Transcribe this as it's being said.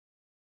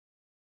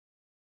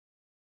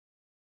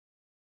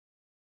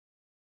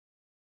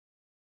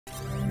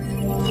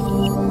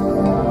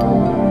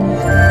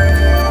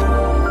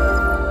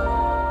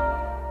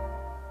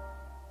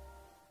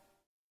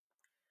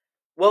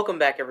Welcome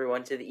back,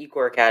 everyone, to the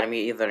eCoreAcademy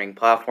e-learning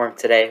platform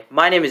today.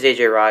 My name is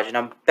AJay Raj, and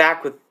I'm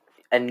back with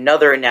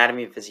another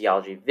anatomy and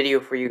physiology video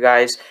for you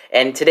guys.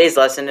 And today's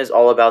lesson is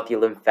all about the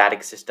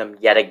lymphatic system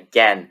yet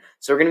again.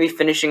 So we're going to be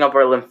finishing up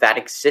our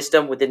lymphatic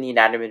system within the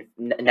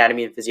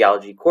anatomy and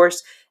physiology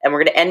course, and we're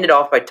going to end it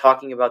off by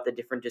talking about the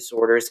different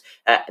disorders,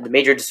 the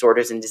major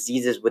disorders and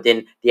diseases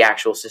within the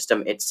actual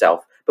system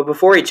itself. But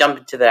before we jump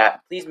into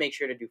that, please make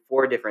sure to do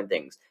 4 different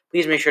things.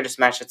 Please make sure to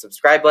smash that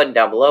subscribe button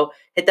down below,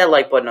 hit that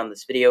like button on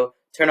this video,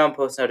 turn on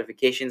post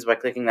notifications by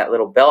clicking that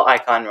little bell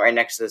icon right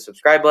next to the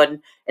subscribe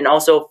button, and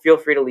also feel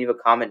free to leave a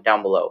comment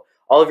down below.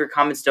 All of your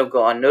comments don't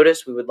go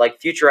unnoticed. We would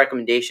like future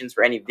recommendations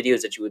for any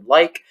videos that you would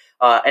like,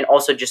 and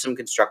also just some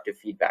constructive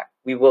feedback.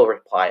 We will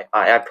reply.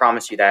 I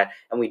promise you that,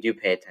 and we do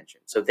pay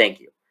attention. So thank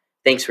you.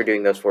 Thanks for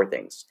doing those 4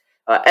 things.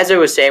 As I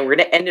was saying, we're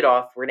going to end it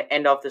off. We're going to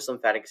end off this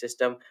lymphatic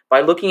system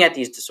by looking at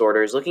these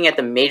disorders, looking at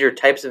the major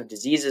types of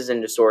diseases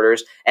and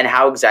disorders, and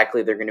how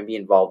exactly they're going to be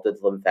involved with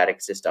the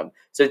lymphatic system.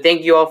 So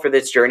thank you all for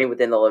this journey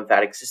within the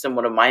lymphatic system,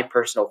 one of my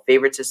personal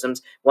favorite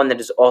systems, one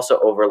that is also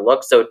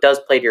overlooked. So it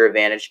does play to your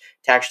advantage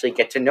to actually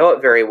get to know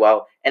it very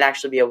well and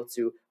actually be able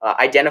to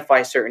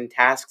identify certain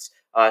tasks,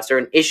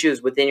 certain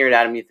issues within your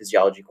anatomy and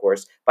physiology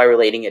course by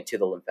relating it to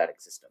the lymphatic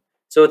system.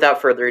 So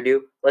without further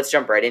ado, let's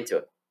jump right into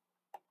it.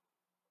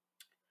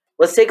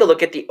 Let's take a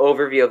look at the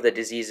overview of the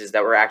diseases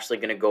that we're actually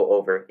going to go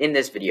over in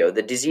this video,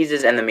 the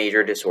diseases and the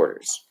major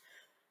disorders.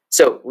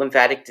 So,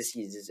 lymphatic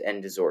diseases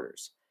and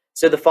disorders.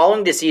 So the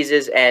following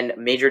diseases and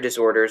major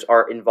disorders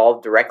are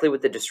involved directly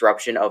with the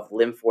disruption of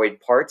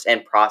lymphoid parts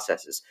and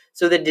processes.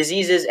 So the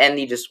diseases and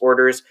the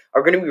disorders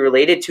are going to be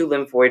related to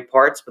lymphoid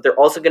parts, but they're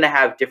also going to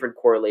have different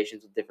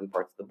correlations with different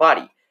parts of the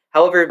body.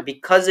 However,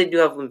 because they do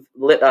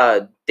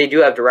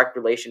have direct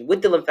relation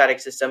with the lymphatic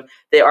system,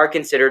 they are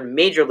considered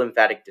major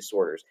lymphatic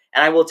disorders.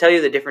 And I will tell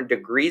you the different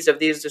degrees of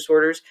these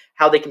disorders,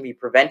 how they can be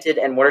prevented,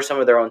 and what are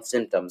some of their own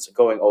symptoms,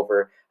 going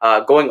over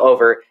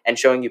and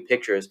showing you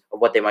pictures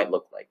of what they might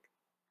look like.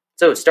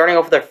 So starting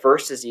off with our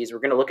first disease, we're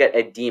going to look at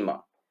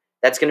edema.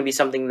 That's going to be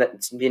something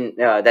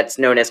that's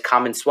known as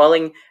common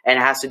swelling, and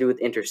it has to do with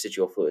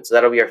interstitial fluid. So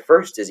that'll be our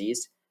first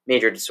disease,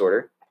 major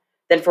disorder.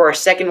 Then for our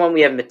second one, we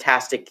have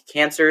metastatic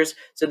cancers.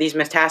 So these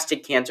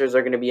metastatic cancers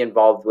are going to be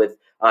involved with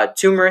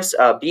tumorous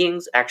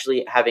beings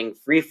actually having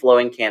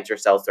free-flowing cancer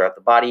cells throughout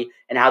the body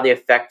and how they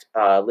affect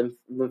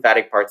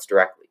lymphatic parts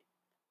directly.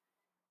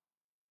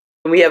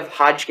 And we have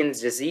Hodgkins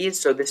disease.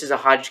 So this is a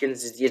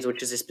Hodgkins disease,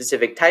 which is a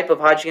specific type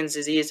of Hodgkins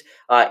disease.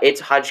 It's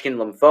Hodgkin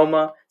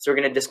lymphoma. So we're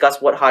going to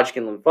discuss what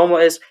Hodgkin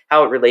lymphoma is,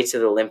 how it relates to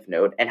the lymph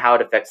node, and how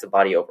it affects the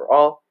body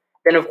overall.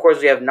 Then, of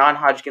course, we have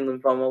non-Hodgkin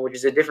lymphoma, which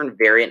is a different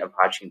variant of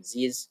Hodgkin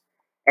disease.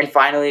 And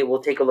finally,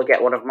 we'll take a look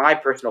at one of my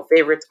personal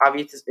favorites.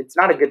 Obviously, it's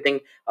not a good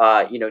thing,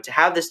 to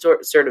have this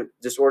sort of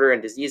disorder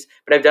and disease,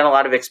 but I've done a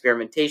lot of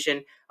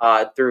experimentation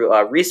through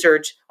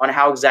research on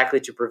how exactly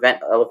to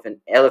prevent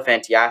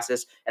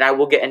elephantiasis, and I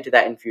will get into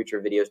that in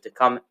future videos to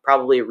come,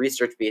 probably a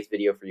research-based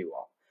video for you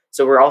all.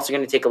 So we're also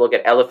going to take a look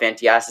at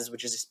elephantiasis,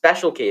 which is a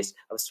special case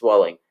of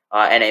swelling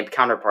and a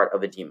counterpart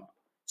of edema.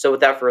 So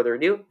without further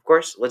ado, of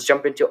course, let's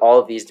jump into all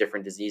of these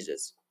different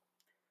diseases.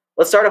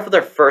 Let's start off with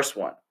our first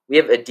one. We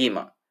have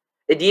edema.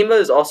 Edema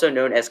is also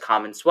known as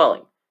common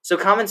swelling. So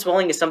common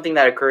swelling is something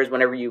that occurs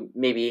whenever you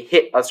maybe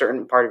hit a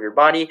certain part of your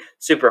body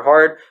super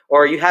hard,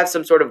 or you have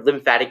some sort of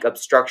lymphatic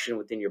obstruction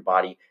within your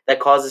body that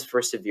causes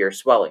for severe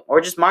swelling,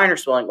 or just minor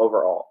swelling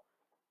overall.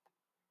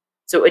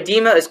 So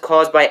edema is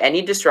caused by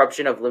any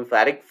disruption of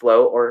lymphatic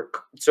flow or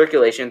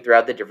circulation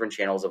throughout the different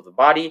channels of the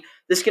body.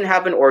 This can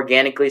happen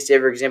organically. Say,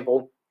 for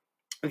example,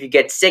 if you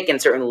get sick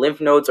and certain lymph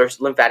nodes or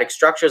lymphatic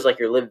structures like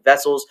your lymph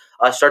vessels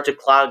start to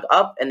clog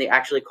up and they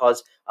actually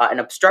cause an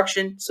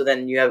obstruction, so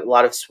then you have a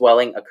lot of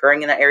swelling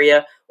occurring in that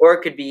area. Or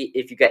it could be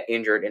if you get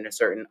injured in a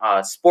certain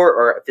sport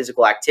or a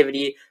physical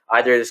activity,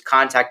 either there's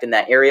contact in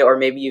that area or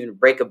maybe even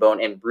break a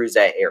bone and bruise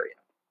that area.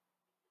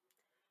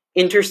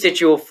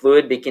 Interstitial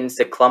fluid begins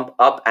to clump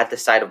up at the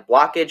site of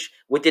blockage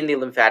within the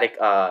lymphatic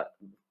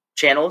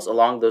channels,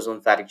 along those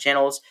lymphatic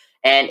channels,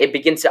 and it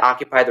begins to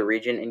occupy the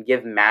region and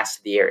give mass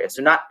to the area.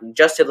 So not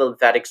just to the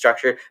lymphatic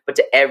structure, but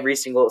to every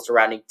single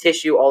surrounding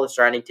tissue, all the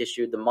surrounding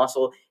tissue, the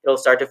muscle, it'll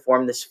start to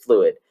form this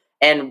fluid.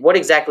 And what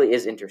exactly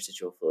is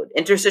interstitial fluid?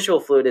 Interstitial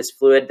fluid is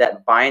fluid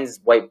that binds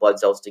white blood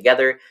cells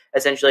together,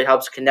 essentially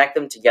helps connect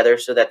them together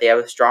so that they have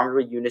a stronger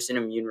unison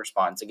immune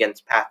response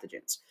against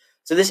pathogens.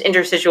 So this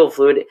interstitial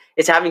fluid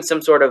is having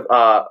some sort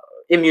of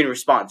immune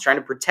response, trying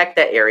to protect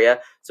that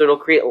area, so it'll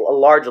create a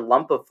large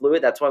lump of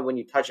fluid. That's why when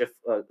you touch a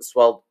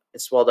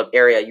swelled up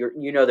area,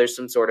 you know there's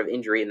some sort of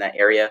injury in that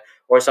area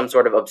or some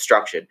sort of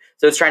obstruction.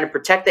 So it's trying to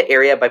protect the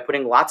area by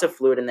putting lots of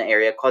fluid in the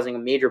area, causing a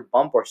major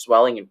bump or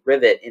swelling and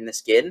rivet in the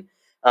skin,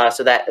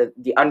 so that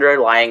the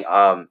underlying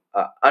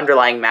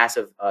mass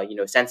of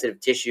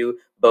sensitive tissue,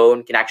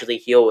 bone, can actually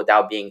heal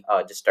without being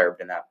disturbed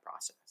in that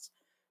process.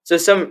 So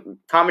some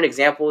common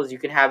examples, you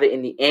can have it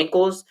in the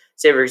ankles.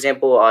 Say, for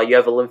example, you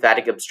have a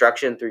lymphatic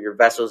obstruction through your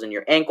vessels in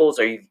your ankles,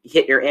 or you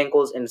hit your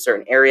ankles in a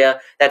certain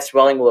area. That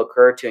swelling will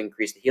occur to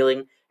increase the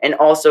healing. and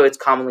also it's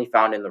commonly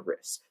found in the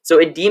wrists. So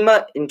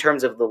edema, in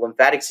terms of the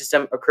lymphatic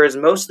system, occurs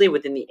mostly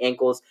within the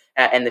ankles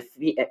and the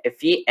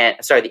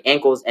the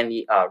ankles and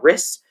the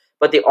wrists,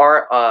 but they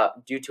are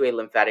due to a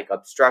lymphatic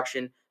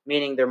obstruction,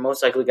 meaning they're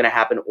most likely going to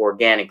happen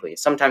organically.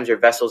 Sometimes your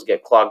vessels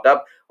get clogged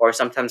up, or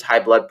sometimes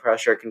high blood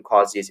pressure can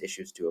cause these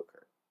issues to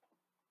occur.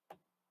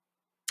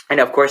 And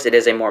of course, it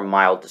is a more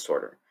mild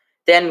disorder.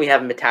 Then we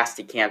have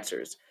metastatic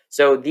cancers.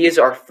 So these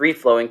are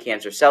free-flowing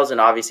cancer cells,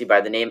 and obviously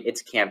by the name,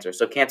 it's cancer.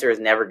 So cancer is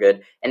never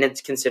good, and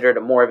it's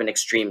considered more of an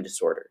extreme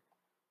disorder.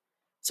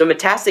 So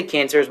metastatic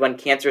cancer is when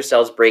cancer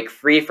cells break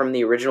free from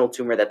the original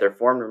tumor that they're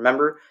formed.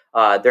 Remember,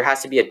 there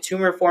has to be a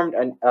tumor formed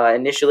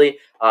initially,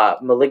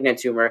 malignant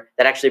tumor,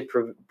 that actually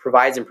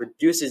provides and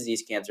produces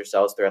these cancer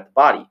cells throughout the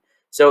body.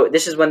 So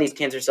this is when these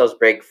cancer cells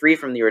break free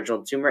from the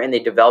original tumor and they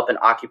develop and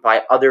occupy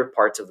other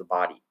parts of the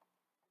body.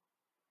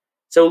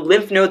 So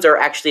lymph nodes are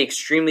actually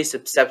extremely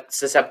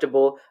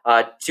susceptible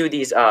to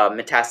these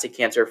metastatic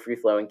cancer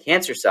free-flowing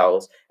cancer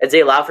cells, as they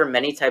allow for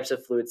many types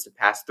of fluids to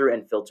pass through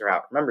and filter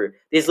out. Remember,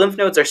 these lymph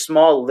nodes are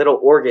small little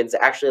organs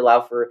that actually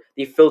allow for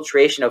the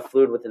filtration of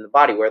fluid within the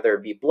body, whether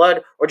it be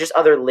blood or just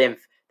other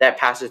lymph that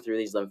passes through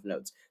these lymph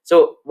nodes.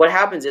 So what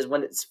happens is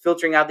when it's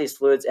filtering out these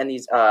fluids and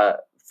these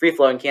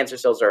free-flowing cancer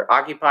cells are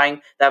occupying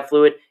that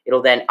fluid,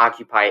 it'll then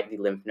occupy the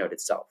lymph node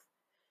itself.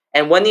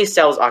 And when these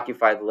cells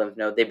occupy the lymph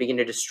node, they begin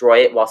to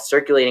destroy it while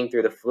circulating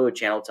through the fluid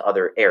channel to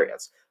other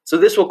areas. So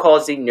this will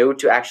cause the node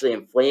to actually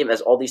inflame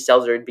as all these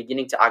cells are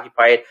beginning to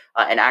occupy it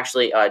and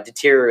actually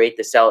deteriorate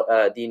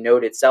the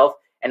node itself.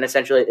 And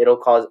essentially, it'll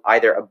cause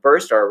either a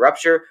burst or a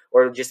rupture,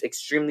 or just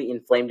extremely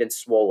inflamed and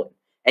swollen.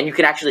 And you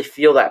can actually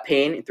feel that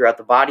pain throughout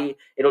the body.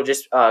 It'll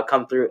just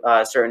come through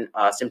certain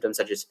symptoms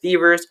such as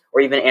fevers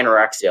or even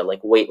anorexia,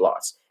 like weight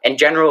loss, and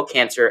general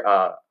cancer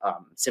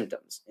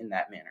symptoms in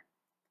that manner.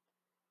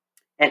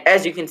 And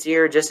as you can see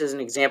here, just as an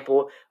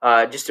example,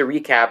 just to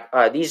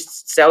recap, these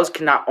cells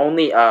can not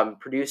only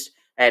produce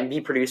and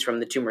be produced from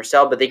the tumor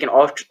cell, but they can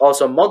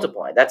also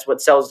multiply. That's what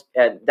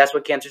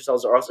cancer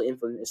cells are also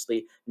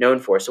infamously known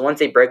for. So once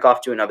they break off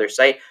to another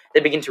site,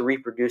 they begin to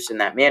reproduce in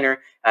that manner.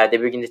 They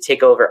begin to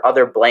take over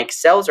other blank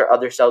cells or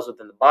other cells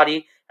within the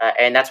body,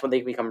 and that's when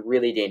they become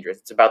really dangerous.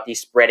 It's about the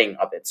spreading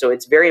of it. So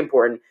it's very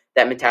important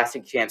that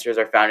metastatic cancers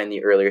are found in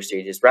the earlier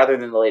stages rather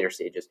than the later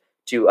stages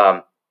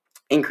to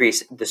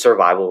increase the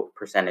survival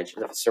percentage,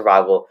 the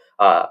survival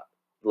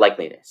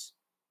likeliness.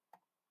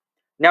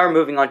 Now we're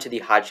moving on to the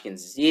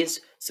Hodgkins disease.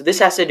 So this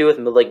has to do with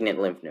malignant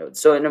lymph nodes.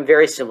 So in a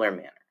very similar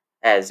manner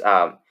as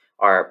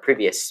our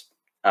previous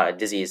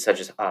disease,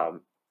 such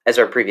as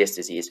our previous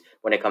disease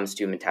when it comes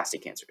to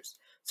metastatic cancers.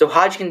 So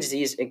Hodgkin's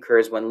disease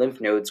occurs when lymph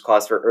nodes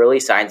cause for early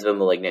signs of a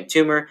malignant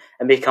tumor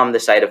and become the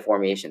site of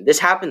formation. This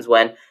happens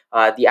when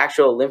the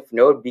actual lymph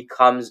node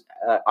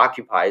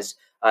occupies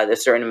a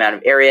certain amount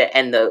of area,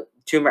 and the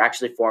tumor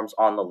actually forms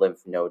on the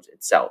lymph node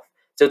itself.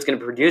 So it's going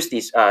to produce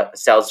these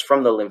cells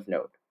from the lymph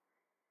node.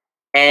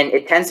 And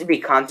it tends to be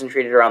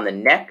concentrated around the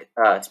neck,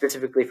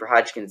 specifically for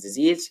Hodgkin's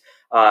disease.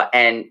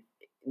 And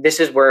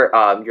this is where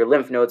your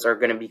lymph nodes are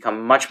going to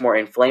become much more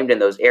inflamed in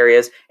those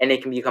areas, and they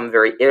can become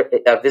very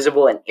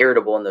visible and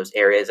irritable in those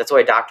areas. That's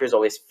why doctors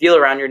always feel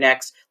around your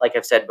necks, like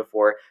I've said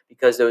before,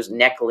 because those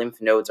neck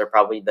lymph nodes are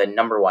probably the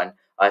number one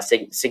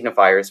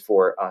signifiers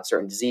for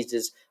certain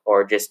diseases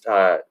or just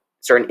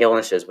certain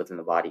illnesses within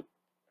the body.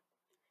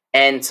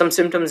 And some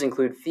symptoms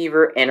include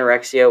fever,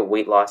 anorexia,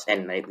 weight loss,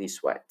 and nightly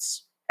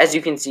sweats. As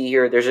you can see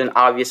here, there's an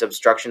obvious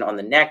obstruction on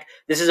the neck.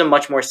 This is a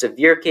much more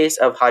severe case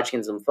of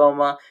Hodgkin's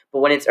lymphoma, but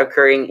when it's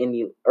occurring in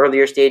the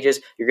earlier stages,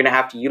 you're going to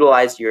have to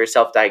utilize your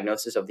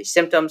self-diagnosis of these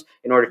symptoms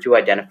in order to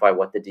identify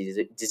what the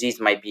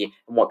disease might be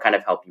and what kind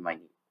of help you might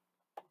need.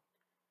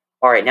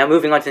 All right, now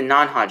moving on to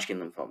non-Hodgkin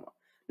lymphoma.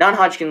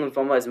 Non-Hodgkin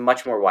lymphoma is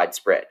much more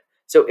widespread.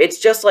 So it's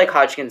just like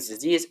Hodgkin's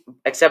disease,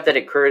 except that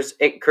it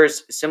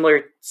occurs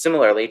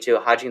similarly to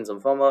Hodgkin's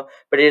lymphoma,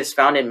 but it is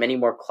found in many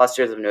more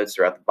clusters of nodes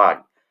throughout the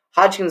body.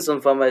 Hodgkin's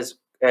lymphoma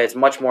is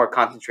much more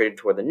concentrated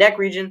toward the neck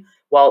region,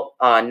 while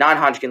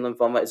non-Hodgkin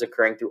lymphoma is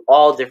occurring through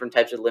all different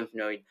types of lymph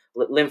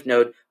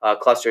node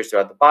clusters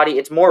throughout the body.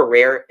 It's more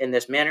rare in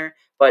this manner,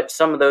 but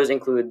some of those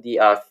include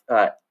the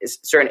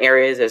certain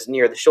areas as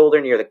near the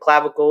shoulder, near the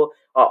clavicle,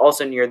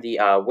 also near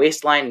the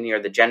waistline,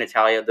 near the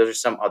genitalia. Those are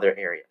some other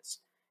areas,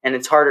 and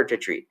it's harder to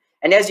treat.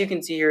 And as you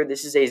can see here,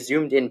 this is a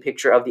zoomed-in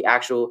picture of the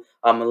actual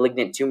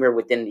malignant tumor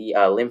within the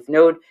lymph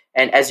node.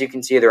 And as you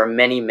can see, there are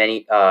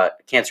many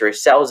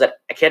cancerous cells that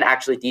can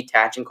actually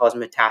detach and cause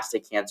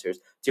metastatic cancers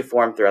to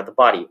form throughout the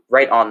body,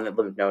 right on the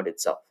lymph node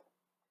itself.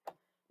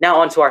 Now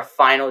on to our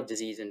final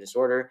disease and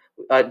disorder.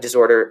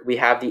 We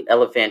have the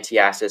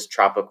Elephantiasis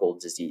tropical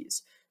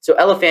disease. So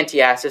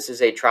elephantiasis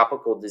is a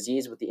tropical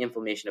disease with the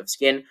inflammation of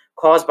skin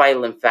caused by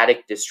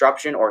lymphatic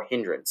disruption or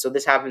hindrance. So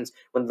this happens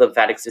when the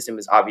lymphatic system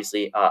is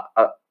obviously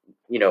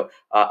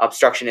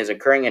obstruction is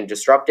occurring and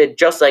disrupted,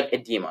 just like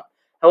edema.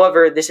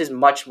 However, this is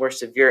much more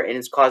severe and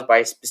is caused by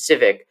a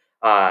specific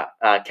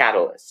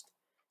catalyst.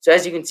 So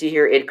as you can see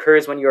here, it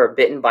occurs when you are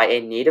bitten by a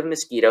native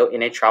mosquito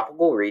in a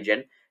tropical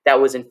region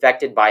that was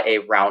infected by a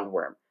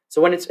roundworm.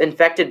 So when it's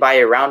infected by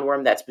a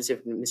roundworm, that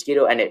specific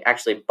mosquito, and it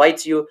actually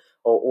bites you,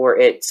 or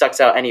it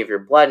sucks out any of your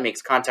blood,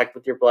 makes contact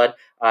with your blood,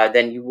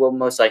 then you will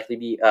most likely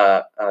be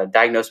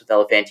diagnosed with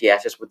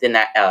elephantiasis within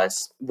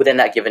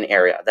that given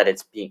area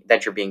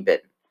that you're being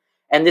bitten.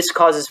 And this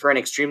causes for an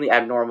extremely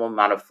abnormal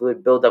amount of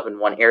fluid buildup in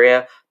one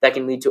area that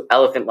can lead to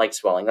elephant-like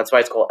swelling. That's why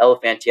it's called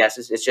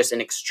elephantiasis. It's just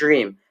an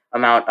extreme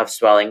amount of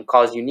swelling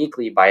caused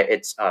uniquely by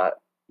its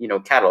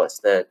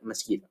catalyst, the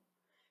mosquito.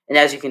 And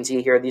as you can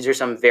see here, these are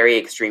some very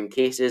extreme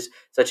cases,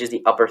 such as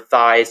the upper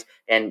thighs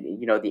and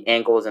the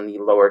ankles and the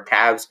lower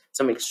calves,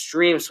 some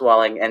extreme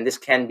swelling, and this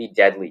can be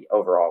deadly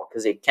overall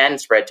because it can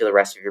spread to the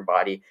rest of your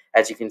body.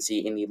 As you can see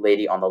in the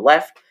lady on the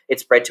left, it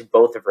spread to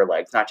both of her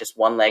legs, not just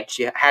one leg.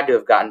 She had to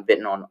have gotten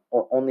bitten on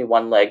only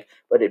one leg,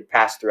 but it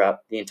passed throughout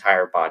the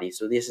entire body.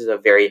 So this is a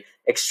very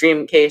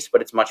extreme case,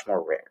 but it's much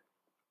more rare.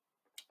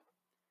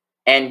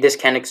 And this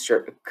can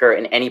occur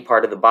in any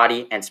part of the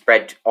body and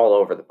spread all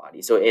over the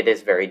body. So it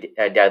is very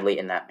deadly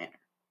in that manner.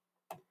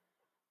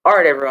 All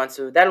right, everyone.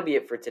 So that'll be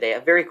it for today. A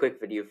very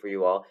quick video for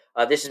you all.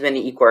 This has been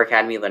the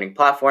eCoreAcademy learning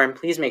platform.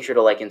 Please make sure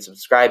to like and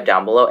subscribe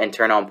down below and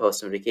turn on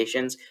post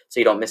notifications so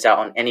you don't miss out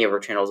on any of our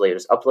channel's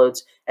latest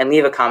uploads. And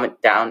leave a comment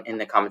down in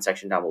the comment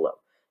section down below.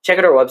 Check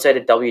out our website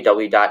at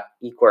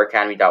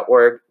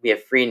www.ecoreacademy.org. We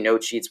have free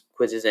note sheets,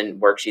 quizzes,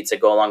 and worksheets that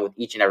go along with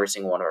each and every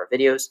single one of our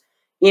videos.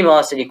 Email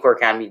us at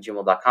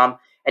eCoreAcademy@gmail.com.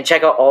 And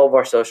check out all of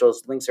our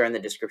socials. Links are in the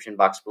description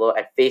box below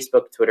at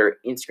Facebook, Twitter,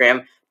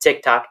 Instagram,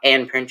 TikTok,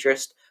 and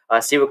Pinterest.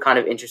 See what kind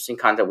of interesting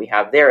content we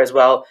have there as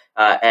well.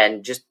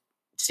 And just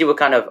see what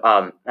kind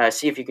of,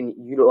 see if you can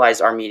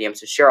utilize our mediums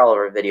to share all of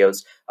our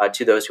videos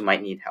to those who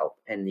might need help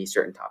in these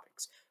certain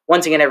topics.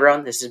 Once again,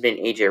 everyone, this has been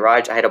AJay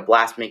Raj. I had a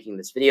blast making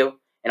this video,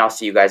 and I'll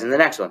see you guys in the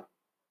next one.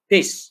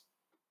 Peace.